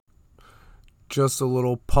Just a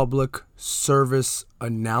little public service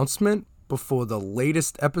announcement before the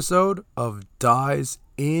latest episode of Dies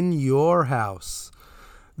in Your House.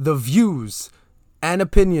 The views and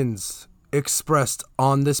opinions expressed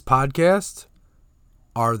on this podcast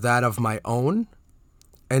are that of my own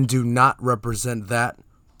and do not represent that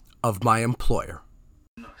of my employer.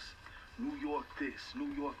 New York this, New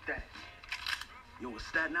York that. Yo, is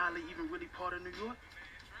Staten Island even really part of New York?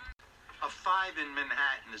 A 5 in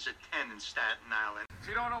Manhattan is a 10 in Staten Island. If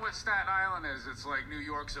you don't know what Staten Island is, it's like New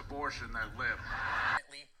York's abortion that lived.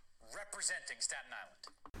 Representing Staten Island.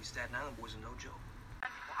 We Staten Island boys are no joke.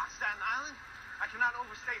 Well, on Staten Island, I cannot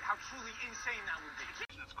overstate how truly insane that would be.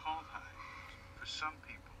 It's cold high. For some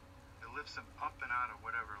people, it lifts them up and out of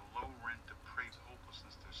whatever low-rent, depraved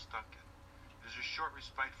hopelessness they're stuck in. There's a short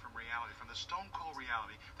respite from reality, from the stone-cold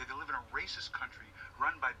reality that they live in a racist country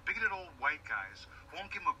run by bigoted old white guys who won't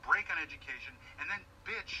give them a break on education and then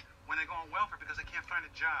bitch when they go on welfare because they can't find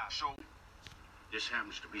a job. So, this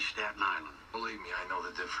happens to be Staten Island. Believe me, I know the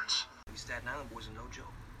difference. We Staten Island boys are no joke.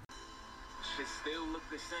 Shit still look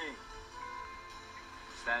the same.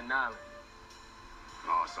 Staten Island.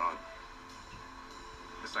 No, son.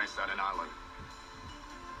 This ain't Staten Island.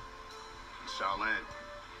 It's Shaolin.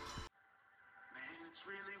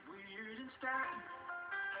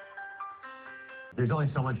 There's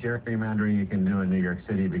only so much gerrymandering you can do in New York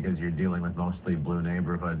City because you're dealing with mostly blue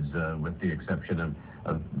neighborhoods, with the exception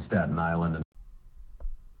of Staten Island.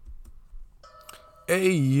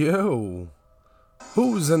 Hey, yo.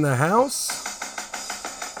 Who's in the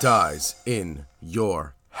house? Dies in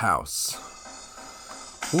your house.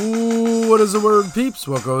 Ooh, what is the word, peeps?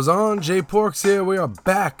 What goes on? Jay Porks here. We are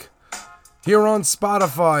back here on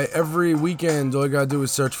Spotify every weekend. All you gotta do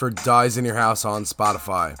is search for Dies in Your House on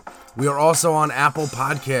Spotify. We are also on Apple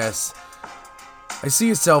Podcasts. I see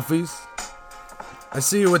your selfies. I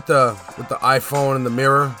see you with the iPhone in the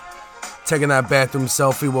mirror, taking that bathroom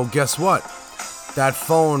selfie. Well, guess what? That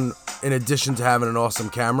phone, in addition to having an awesome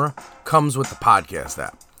camera, comes with the podcast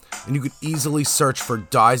app. And you could easily search for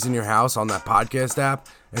Dies in Your House on that podcast app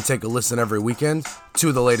and take a listen every weekend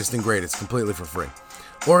to the latest and greatest, completely for free.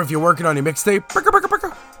 Or if you're working on your mixtape,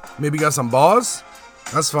 maybe you got some bars,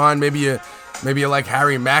 that's fine. Maybe you like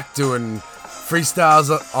Harry Mack doing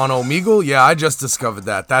freestyles on Omegle. Yeah, I just discovered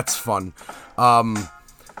that. That's fun.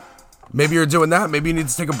 Maybe you're doing that. Maybe you need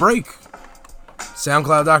to take a break.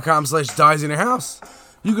 SoundCloud.com/Dies in Your House.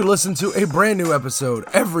 You can listen to a brand new episode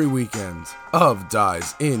every weekend of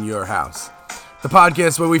Dies in Your House, the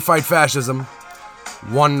podcast where we fight fascism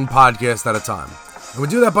one podcast at a time. And we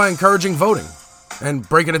do that by encouraging voting and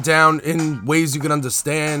breaking it down in ways you can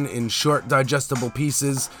understand in short, digestible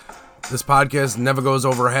pieces. This podcast never goes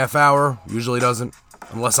over a half hour. Usually doesn't,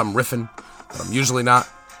 unless I'm riffing, but I'm usually not.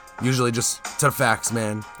 Usually just to the facts,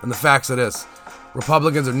 man. And the facts are this: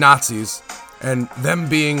 Republicans are Nazis, and them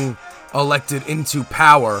being elected into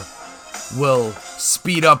power will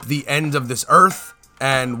speed up the end of this earth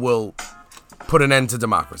and will put an end to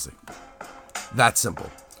democracy. That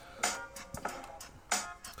simple.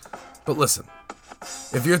 But listen,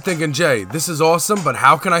 if you're thinking, Jay, this is awesome, but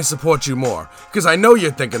how can I support you more? Because I know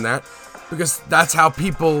you're thinking that, because that's how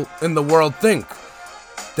people in the world think.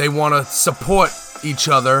 They want to support each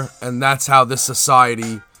other, and that's how this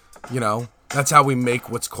society, that's how we make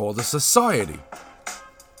what's called a society.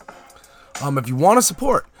 If you want to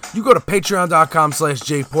support, you go to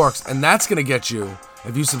patreon.com/JPorks, and that's going to get you,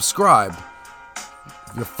 if you subscribe,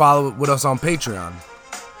 if you follow with us on Patreon,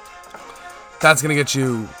 that's going to get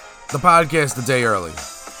you the podcast a day early.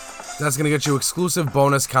 That's going to get you exclusive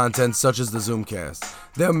bonus content such as the Zoomcast.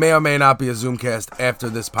 There may or may not be a Zoomcast after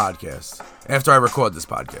this podcast. After I record this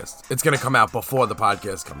podcast. It's going to come out before the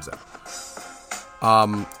podcast comes out.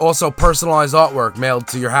 Also, personalized artwork mailed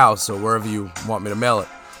to your house or wherever you want me to mail it.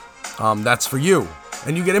 That's for you.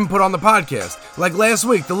 And you get input on the podcast. Like last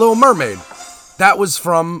week, The Little Mermaid. That was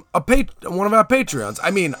from one of our Patreons. I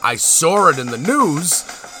mean, I saw it in the news,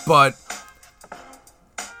 but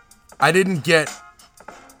I didn't get...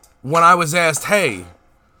 When I was asked, hey,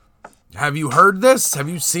 have you heard this? Have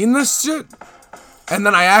you seen this shit? And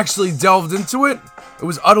then I actually delved into it. It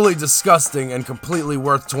was utterly disgusting and completely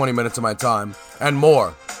worth 20 minutes of my time. And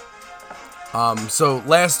more. So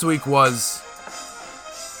last week was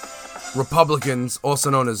Republicans, also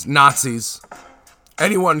known as Nazis.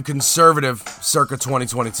 Anyone conservative circa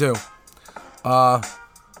 2022.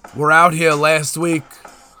 Were out here last week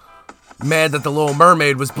mad that The Little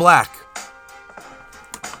Mermaid was black.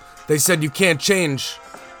 They said you can't change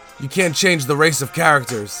the race of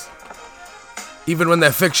characters, even when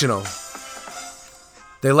they're fictional.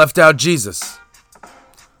 They left out Jesus.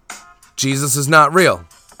 Jesus is not real.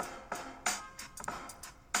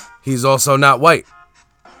 He's also not white.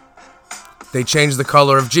 They changed the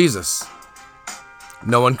color of Jesus.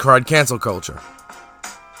 No one cried cancel culture.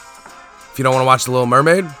 If you don't want to watch The Little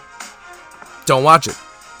Mermaid, don't watch it.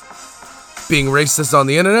 Being racist on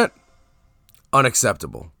the internet,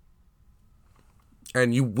 unacceptable.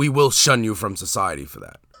 And we will shun you from society for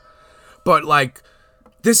that. But, like,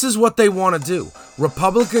 this is what they want to do.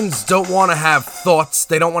 Republicans don't want to have thoughts.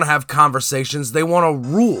 They don't want to have conversations. They want to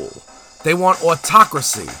rule. They want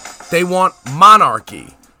autocracy. They want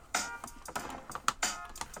monarchy.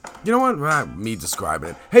 You know what? Me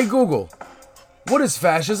describing it. Hey, Google, what is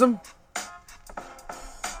fascism?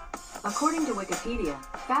 According to Wikipedia,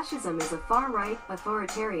 fascism is a far-right,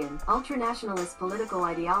 authoritarian, ultranationalist political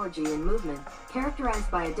ideology and movement, characterized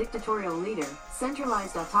by a dictatorial leader,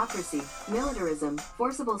 centralized autocracy, militarism,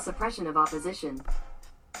 forcible suppression of opposition.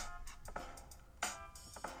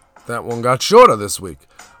 That one got shorter this week.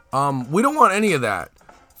 We don't want any of that.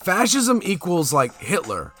 Fascism equals like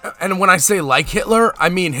Hitler. And when I say like Hitler, I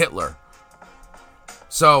mean Hitler.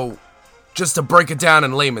 So, just to break it down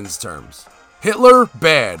in layman's terms. Hitler,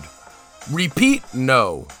 bad. Repeat,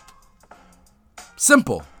 no.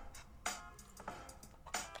 Simple.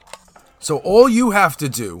 So all you have to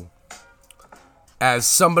do, as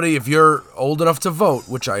somebody, if you're old enough to vote,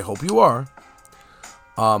 which I hope you are,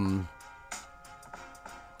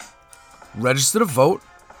 register to vote,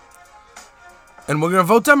 and we're gonna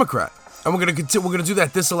vote Democrat, and we're gonna do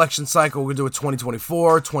that this election cycle. We're gonna do it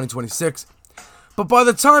 2024, 2026, but by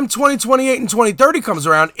the time 2028 and 2030 comes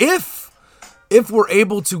around, if we're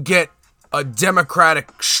able to get a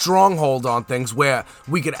democratic stronghold on things where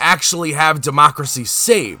we could actually have democracy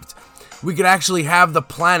saved, we could actually have the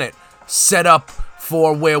planet set up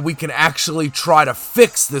for where we can actually try to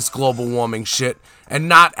fix this global warming shit and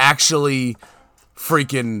not actually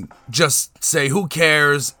freaking just say, who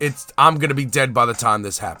cares, I'm gonna be dead by the time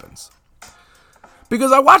this happens.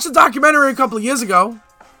 Because I watched a documentary a couple of years ago,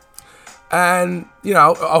 and, you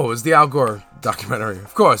know, it was the Al Gore documentary.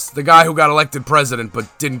 Of course, the guy who got elected president but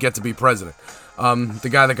didn't get to be president. The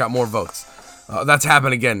guy that got more votes. That's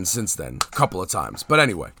happened again since then, a couple of times. But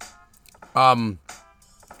anyway. And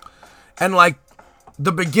like,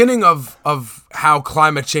 the beginning of how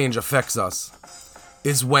climate change affects us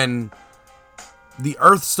is when the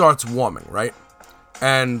earth starts warming, right?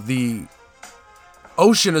 And the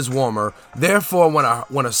ocean is warmer. Therefore,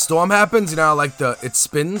 when a storm happens, you know, like it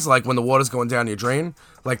spins, like when the water's going down your drain,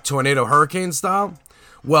 like tornado hurricane style.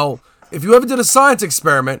 Well, if you ever did a science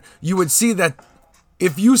experiment, you would see that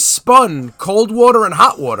if you spun cold water and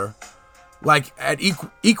hot water, like at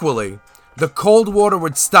equally, the cold water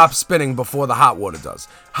would stop spinning before the hot water does.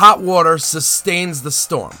 Hot water sustains the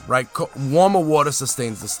storm, right? Warmer water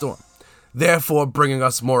sustains the storm, therefore bringing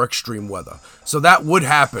us more extreme weather. So that would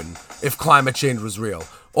happen if climate change was real.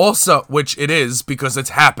 Also, which it is because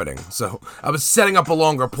it's happening. So I was setting up a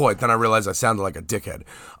longer point, then I realized I sounded like a dickhead.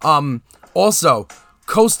 Also,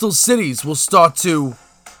 coastal cities will start to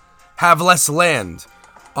have less land.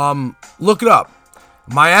 Look it up.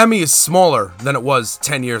 Miami is smaller than it was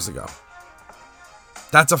 10 years ago.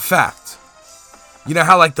 That's a fact. You know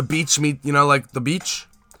how like the beach like the beach?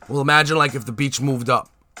 Well, imagine like if the beach moved up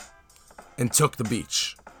and took the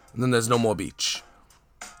beach, and then there's no more beach.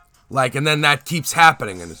 Like, and then that keeps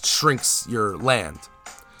happening and it shrinks your land.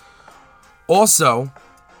 Also,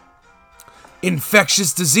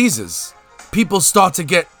 infectious diseases. People start to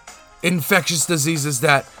get infectious diseases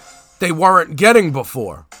that they weren't getting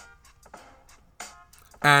before.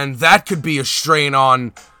 And that could be a strain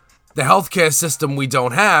on the healthcare system we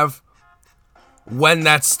don't have when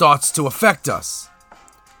that starts to affect us.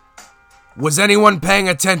 Was anyone paying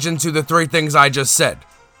attention to the three things I just said?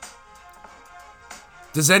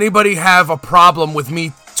 Does anybody have a problem with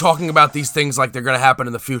me talking about these things like they're going to happen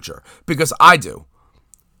in the future? Because I do.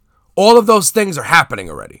 All of those things are happening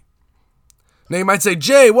already. Now you might say,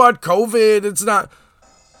 Jay, what? COVID? It's not.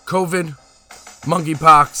 COVID,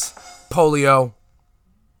 monkeypox, polio.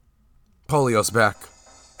 Polio's back.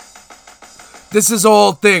 This is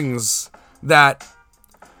all things that,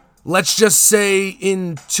 let's just say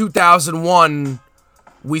in 2001,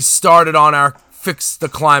 we started on our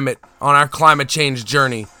on our climate change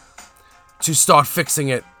journey to start fixing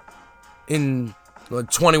it in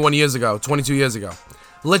 22 years ago.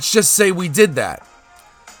 Let's just say we did that.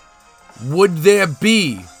 Would there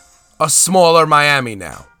be a smaller Miami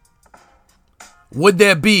now? Would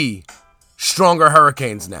there be stronger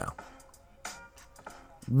hurricanes now?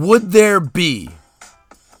 Would there be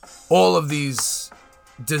all of these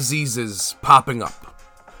diseases popping up?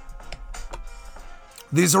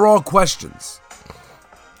 These are all questions.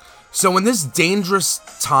 So in this dangerous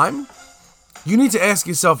time, you need to ask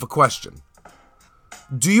yourself a question.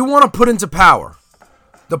 Do you want to put into power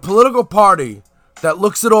the political party that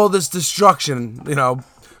looks at all this destruction,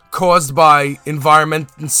 caused by environment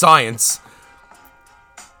and science?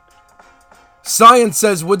 Science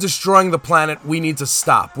says we're destroying the planet. We need to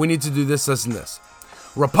stop. We need to do this, this, and this.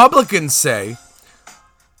 Republicans say,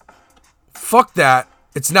 fuck that.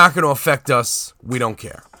 It's not going to affect us. We don't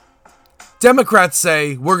care. Democrats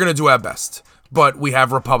say we're going to do our best, but we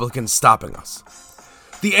have Republicans stopping us.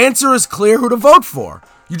 The answer is clear who to vote for.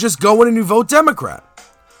 You just go in and you vote Democrat.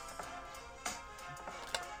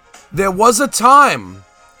 There was a time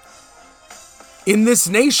in this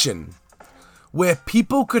nation where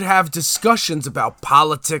people could have discussions about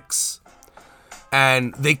politics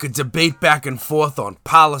and they could debate back and forth on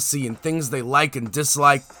policy and things they like and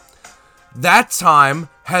dislike. That time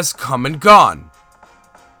has come and gone.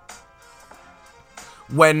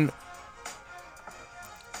 When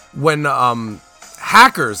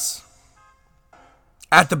hackers,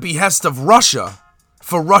 at the behest of Russia,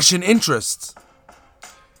 for Russian interests,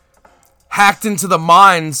 hacked into the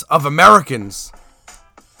minds of Americans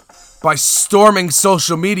by storming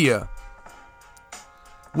social media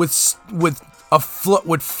with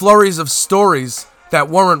flurries of stories that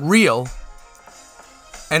weren't real,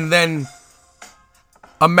 and then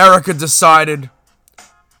America decided,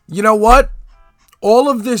 you know what? All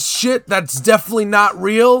of this shit that's definitely not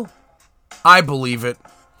real, I believe it.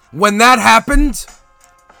 When that happened,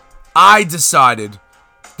 I decided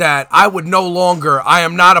that I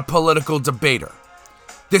am not a political debater.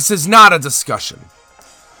 This is not a discussion.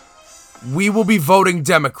 We will be voting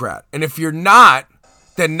Democrat. And if you're not,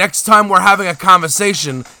 then next time we're having a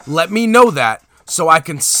conversation, let me know that so I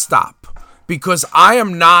can stop. Because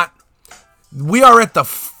we are at the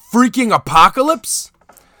freaking apocalypse,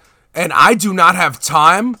 and I do not have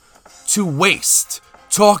time to waste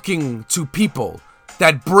talking to people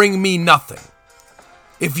that bring me nothing.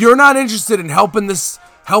 If you're not interested in helping this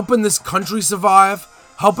country survive,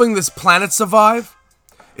 helping this planet survive,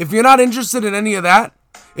 if you're not interested in any of that,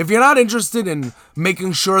 if you're not interested in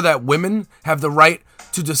making sure that women have the right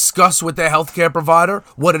to discuss with their healthcare provider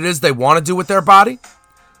what it is they want to do with their body,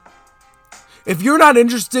 if you're not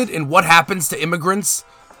interested in what happens to immigrants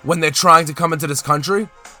when they're trying to come into this country,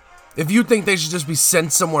 if you think they should just be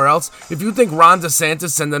sent somewhere else, if you think Ron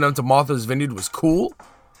DeSantis sending them to Martha's Vineyard was cool,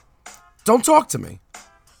 don't talk to me.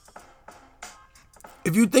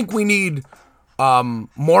 If you think we need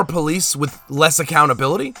more police with less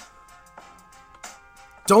accountability,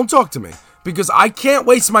 don't talk to me, because I can't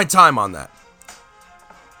waste my time on that.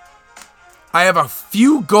 I have a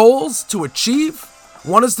few goals to achieve.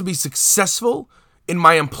 One is to be successful in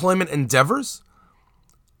my employment endeavors,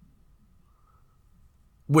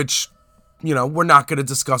 which, we're not going to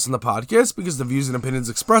discuss in the podcast because the views and opinions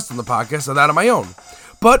expressed on the podcast are that of my own.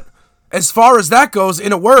 But as far as that goes,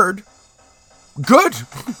 in a word, good.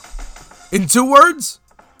 In 2 words,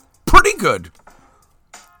 pretty good.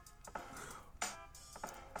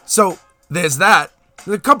 So there's that.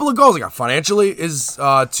 A couple of goals I got financially is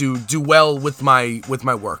to do well with my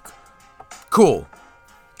work. Cool.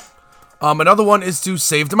 Another one is to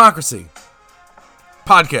save democracy.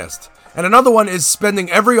 Podcast. And another one is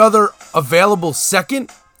spending every other available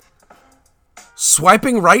second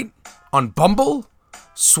swiping right on Bumble,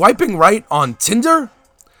 swiping right on Tinder,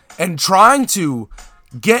 and trying to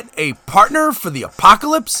get a partner for the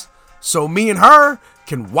apocalypse so me and her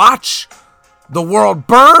can watch the world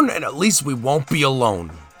burn, and at least we won't be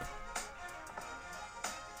alone.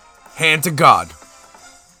 Hand to God.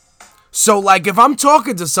 So, if I'm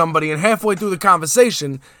talking to somebody and halfway through the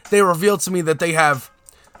conversation, they reveal to me that they have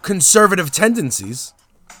conservative tendencies,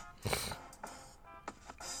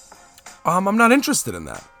 I'm not interested in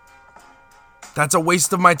that. That's a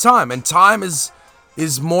waste of my time, and time is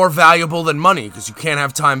more valuable than money because you can't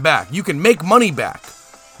have time back. You can make money back.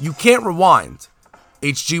 You can't rewind.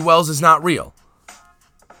 H.G. Wells is not real.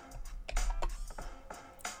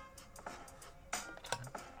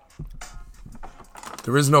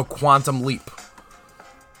 There is no quantum leap.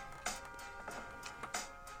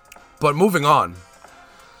 But moving on.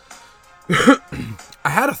 I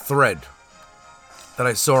had a thread that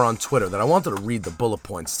I saw on Twitter that I wanted to read the bullet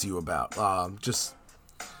points to you about. I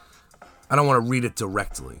don't want to read it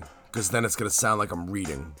directly, because then it's going to sound like I'm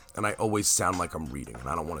reading, and I always sound like I'm reading, and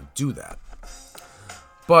I don't want to do that.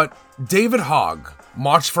 But David Hogg,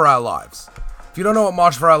 March for Our Lives. If you don't know what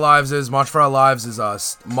March for Our Lives is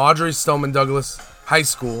Marjory Stoneman Douglas High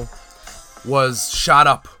School was shot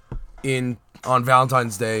up on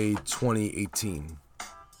Valentine's Day 2018.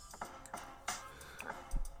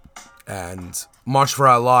 And March for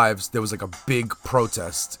Our Lives, there was a big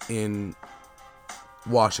protest in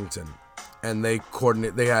Washington, and they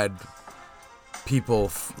had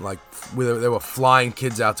people they were flying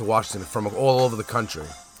kids out to Washington from all over the country.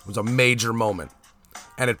 It was a major moment,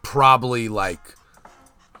 and it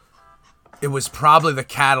was probably the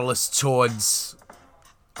catalyst towards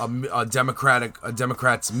a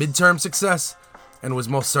Democrat's midterm success, and was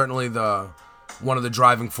most certainly one of the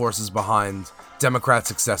driving forces behind Democrat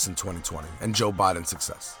success in 2020 and Joe Biden's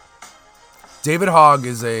success. David Hogg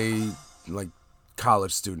is a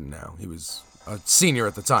college student now. He was a senior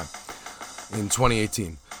at the time in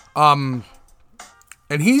 2018. And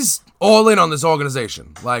he's all in on this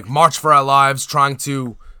organization, like March for Our Lives, trying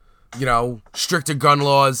to, stricter gun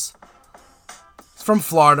laws. He's from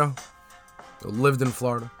Florida, lived in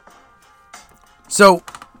Florida. So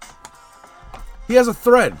he has a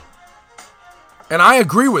thread, and I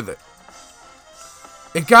agree with it.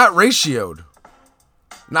 It got ratioed,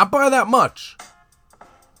 not by that much.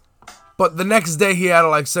 But the next day he had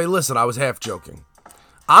to say, listen, I was half joking.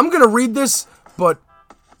 I'm going to read this, but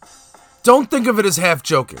don't think of it as half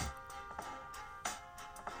joking.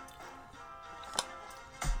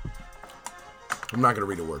 I'm not going to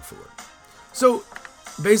read it word for word. So,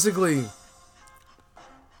 basically,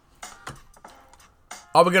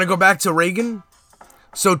 are we going to go back to Reagan?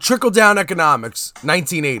 So, trickle-down economics,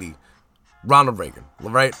 1980, Ronald Reagan,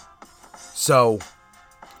 right? So,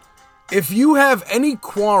 if you have any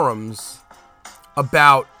qualms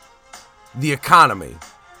about the economy,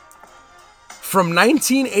 from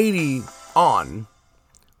 1980 on,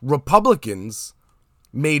 Republicans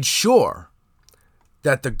made sure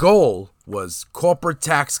that the goal was corporate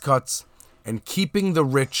tax cuts and keeping the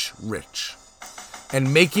rich rich,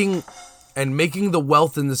 and making the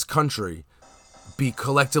wealth in this country be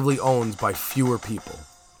collectively owned by fewer people.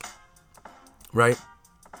 Right?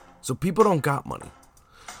 So people don't got money.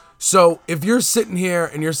 So if you're sitting here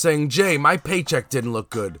and you're saying, Jay, my paycheck didn't look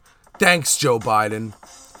good. Thanks, Joe Biden.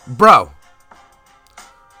 Bro,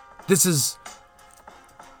 this is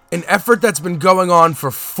an effort that's been going on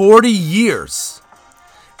for 40 years.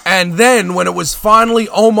 And then when it was finally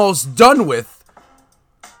almost done with,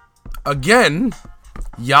 again,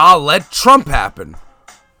 y'all let Trump happen.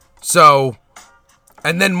 So,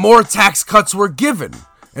 and then more tax cuts were given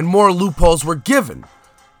and more loopholes were given.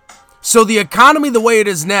 So the economy the way it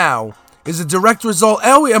is now is a direct result.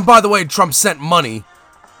 And by the way, Trump sent money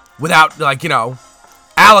without,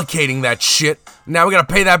 allocating that shit. Now we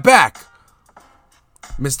gotta pay that back.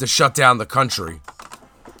 Mr. Shut down the country.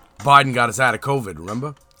 Biden got us out of COVID,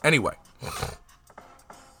 remember? Anyway.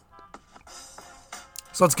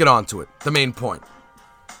 So let's get on to it. The main point.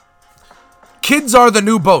 Kids are the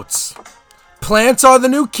new boats. Plants are the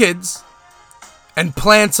new kids. And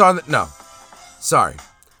plants are the... No. Sorry.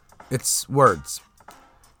 It's words.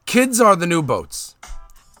 Kids are the new boats.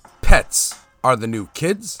 Pets are the new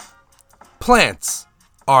kids. Plants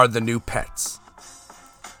are the new pets.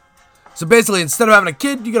 So basically, instead of having a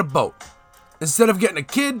kid, you get a boat. Instead of getting a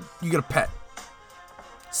kid, you get a pet.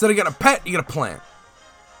 Instead of getting a pet, you get a plant.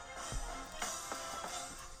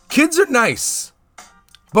 Kids are nice,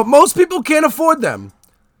 but most people can't afford them.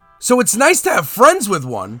 So it's nice to have friends with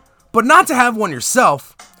one, but not to have one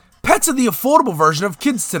yourself. Pets are the affordable version of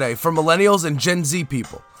kids today for millennials and Gen Z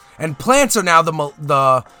people. And plants are now the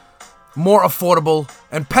more affordable,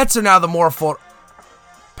 and pets are now the more affordable.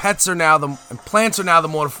 Plants are now the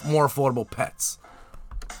more affordable pets.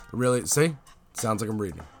 Really? See? Sounds like I'm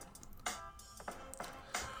reading.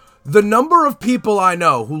 The number of people I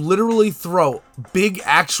know who literally throw big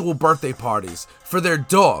actual birthday parties for their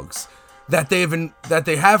dogs that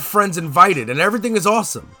they have friends invited and everything is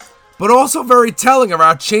awesome, but also very telling of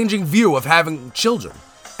our changing view of having children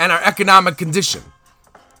and our economic condition.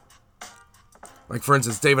 Like, for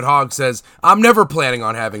instance, David Hogg says, I'm never planning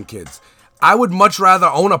on having kids. I would much rather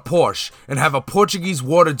own a Porsche and have a Portuguese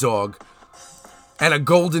water dog and a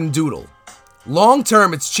golden doodle. Long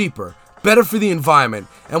term, it's cheaper, better for the environment,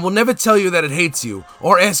 and will never tell you that it hates you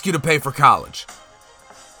or ask you to pay for college.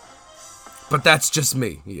 But that's just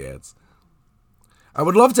me, he adds. I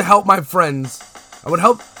would love to help my friends. I would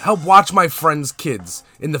help watch my friends' kids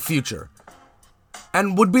in the future.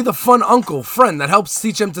 And would be the fun friend that helps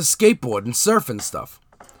teach them to skateboard and surf and stuff.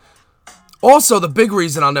 Also, the big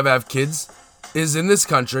reason I'll never have kids is in this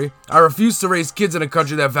country, I refuse to raise kids in a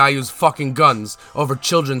country that values fucking guns over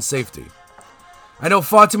children's safety. I know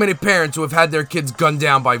far too many parents who have had their kids gunned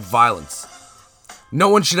down by violence. No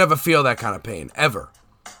one should ever feel that kind of pain, ever.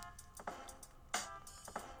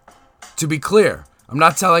 To be clear, I'm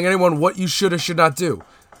not telling anyone what you should or should not do.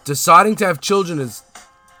 Deciding to have children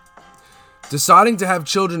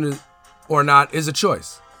or not is a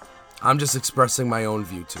choice. I'm just expressing my own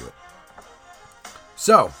view to it.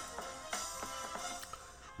 So,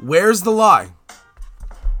 where's the lie?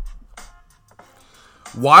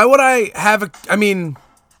 Why would I have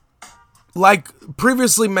like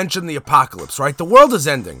previously mentioned, the apocalypse, right? The world is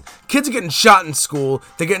ending. Kids are getting shot in school.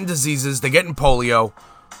 They're getting diseases. They're getting polio.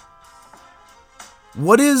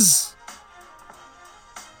 What's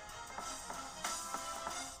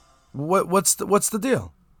the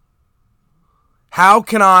deal? How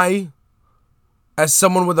can I, as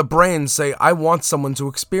someone with a brain, say I want someone to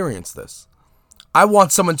experience this? I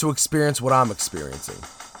want someone to experience what I'm experiencing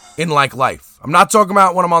in life. I'm not talking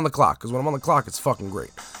about when I'm on the clock, because when I'm on the clock, it's fucking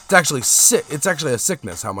great. It's actually sick. It's actually a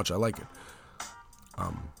sickness how much I like it.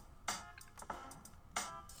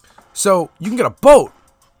 So you can get a boat.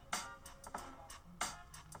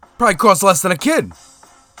 Probably costs less than a kid.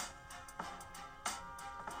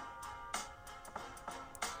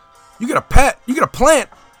 You get a pet. You get a plant.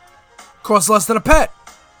 Costs less than a pet.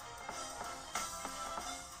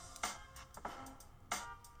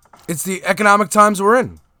 It's the economic times we're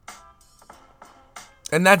in.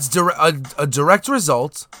 And that's a direct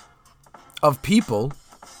result of people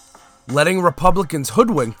letting Republicans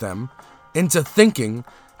hoodwink them into thinking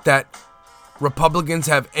that Republicans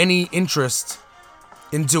have any interest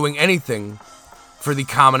in doing anything for the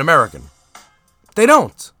common American. They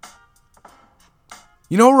don't.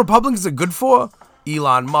 You know what Republicans are good for?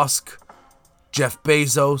 Elon Musk, Jeff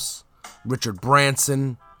Bezos, Richard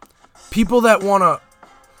Branson. People that want to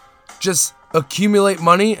just accumulate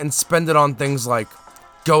money and spend it on things like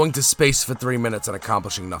going to space for 3 minutes and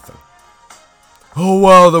accomplishing nothing. Oh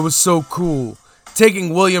wow, that was so cool.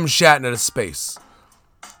 Taking William Shatner to space.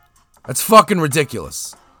 That's fucking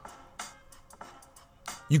ridiculous.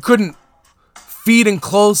 You couldn't feed and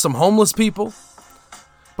clothe some homeless people?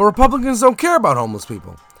 But Republicans don't care about homeless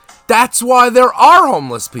people. That's why there are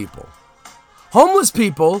homeless people. Homeless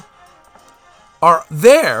people are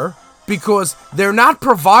there because they're not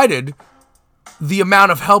provided the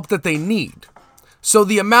amount of help that they need. So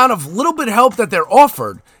the amount of little bit help that they're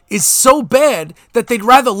offered is so bad that they'd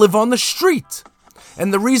rather live on the street.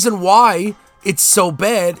 And the reason why it's so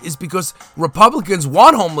bad is because Republicans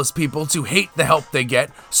want homeless people to hate the help they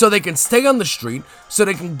get so they can stay on the street, so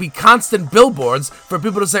they can be constant billboards for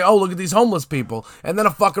people to say, oh, look at these homeless people. And then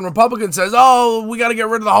a fucking Republican says, oh, we got to get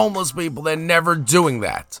rid of the homeless people. They're never doing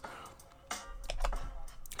that.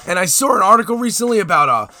 And I saw an article recently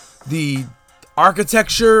about the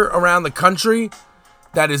architecture around the country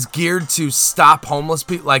that is geared to stop homeless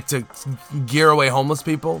people, like to gear away homeless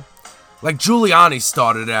people. Like Giuliani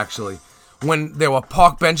started it, actually, when there were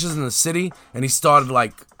park benches in the city, and he started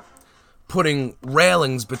like putting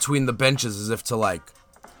railings between the benches as if to like,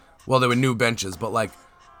 well, there were new benches, but like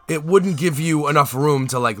it wouldn't give you enough room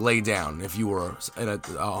to like lay down if you were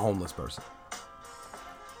a homeless person.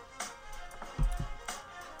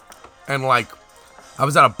 And like, I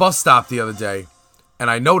was at a bus stop the other day, and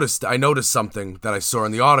I noticed something that I saw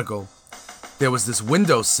in the article. There was this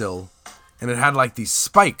windowsill, and it had like these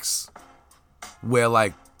spikes where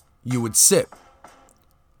like you would sit.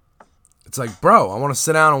 It's like, bro, I want to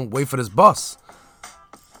sit down and wait for this bus.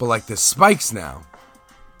 But like there's spikes now.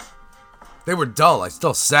 They were dull. I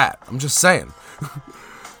still sat. I'm just saying.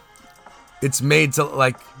 It's made to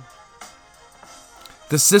like,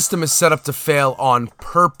 the system is set up to fail on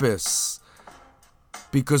purpose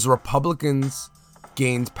because Republicans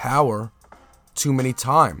gained power too many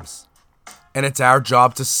times. And it's our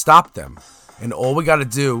job to stop them. And all we got to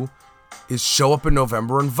do is show up in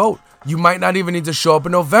November and vote. You might not even need to show up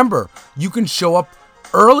in November. You can show up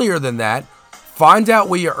earlier than that. Find out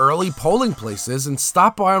where your early polling place is and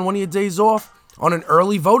stop by on one of your days off on an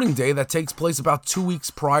early voting day that takes place about 2 weeks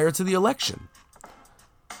prior to the election.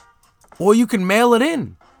 Or you can mail it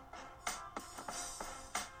in.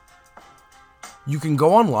 You can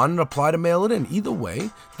go online and apply to mail it in. Either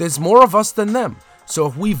way, there's more of us than them. So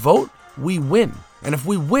if we vote, we win. And if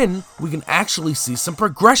we win, we can actually see some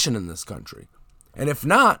progression in this country. And if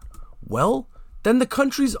not, well, then the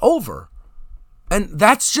country's over. And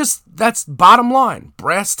that's bottom line,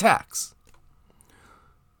 brass tacks.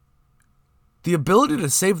 The ability to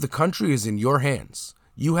save the country is in your hands.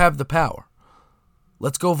 You have the power.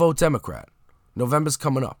 Let's go vote Democrat. November's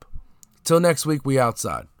coming up. Till next week, we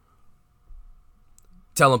outside.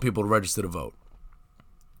 Telling people to register to vote.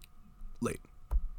 Late.